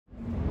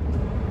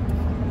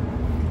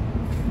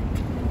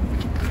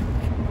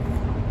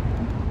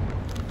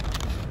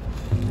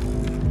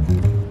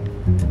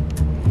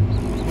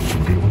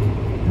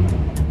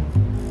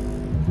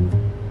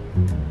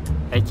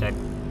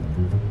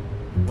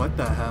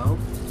yourself?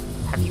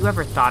 Have you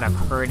ever thought of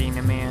hurting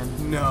a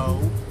man?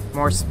 No.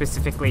 More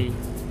specifically,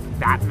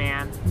 that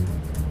man?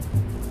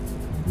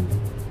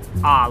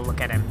 Ah,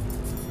 look at him.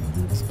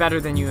 He's better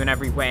than you in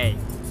every way.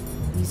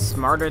 He's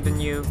smarter than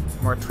you,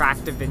 more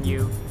attractive than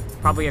you,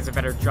 probably has a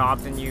better job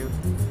than you.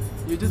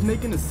 You're just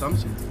making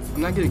assumptions.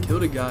 I'm not gonna kill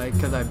the guy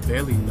because I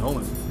barely know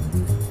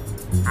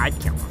him. I'd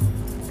kill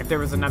him. If there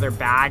was another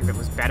bag that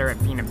was better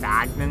at being a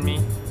bag than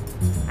me,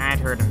 I'd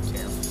hurt him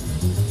too.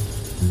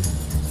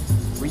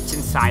 Reach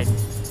inside me.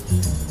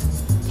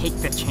 Take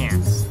the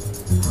chance.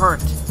 Hurt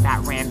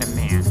that random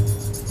man.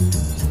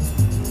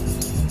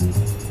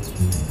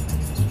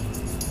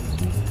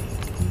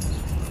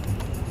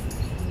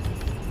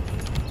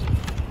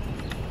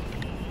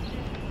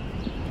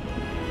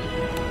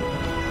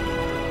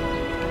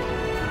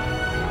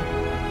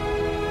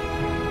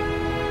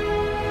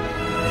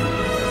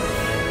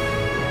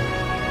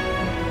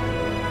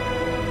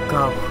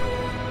 Go.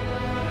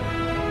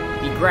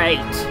 Be great.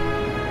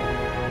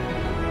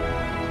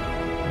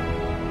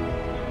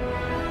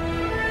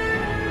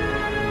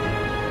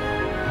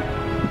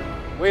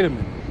 Wait a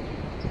minute.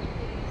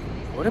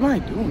 What am I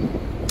doing?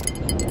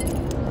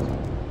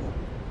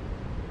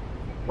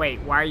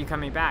 Wait, why are you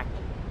coming back?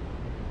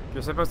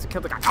 You're supposed to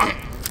kill the guy.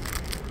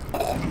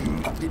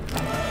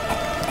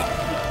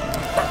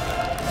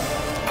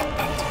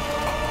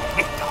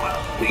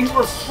 We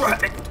were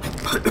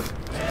friends.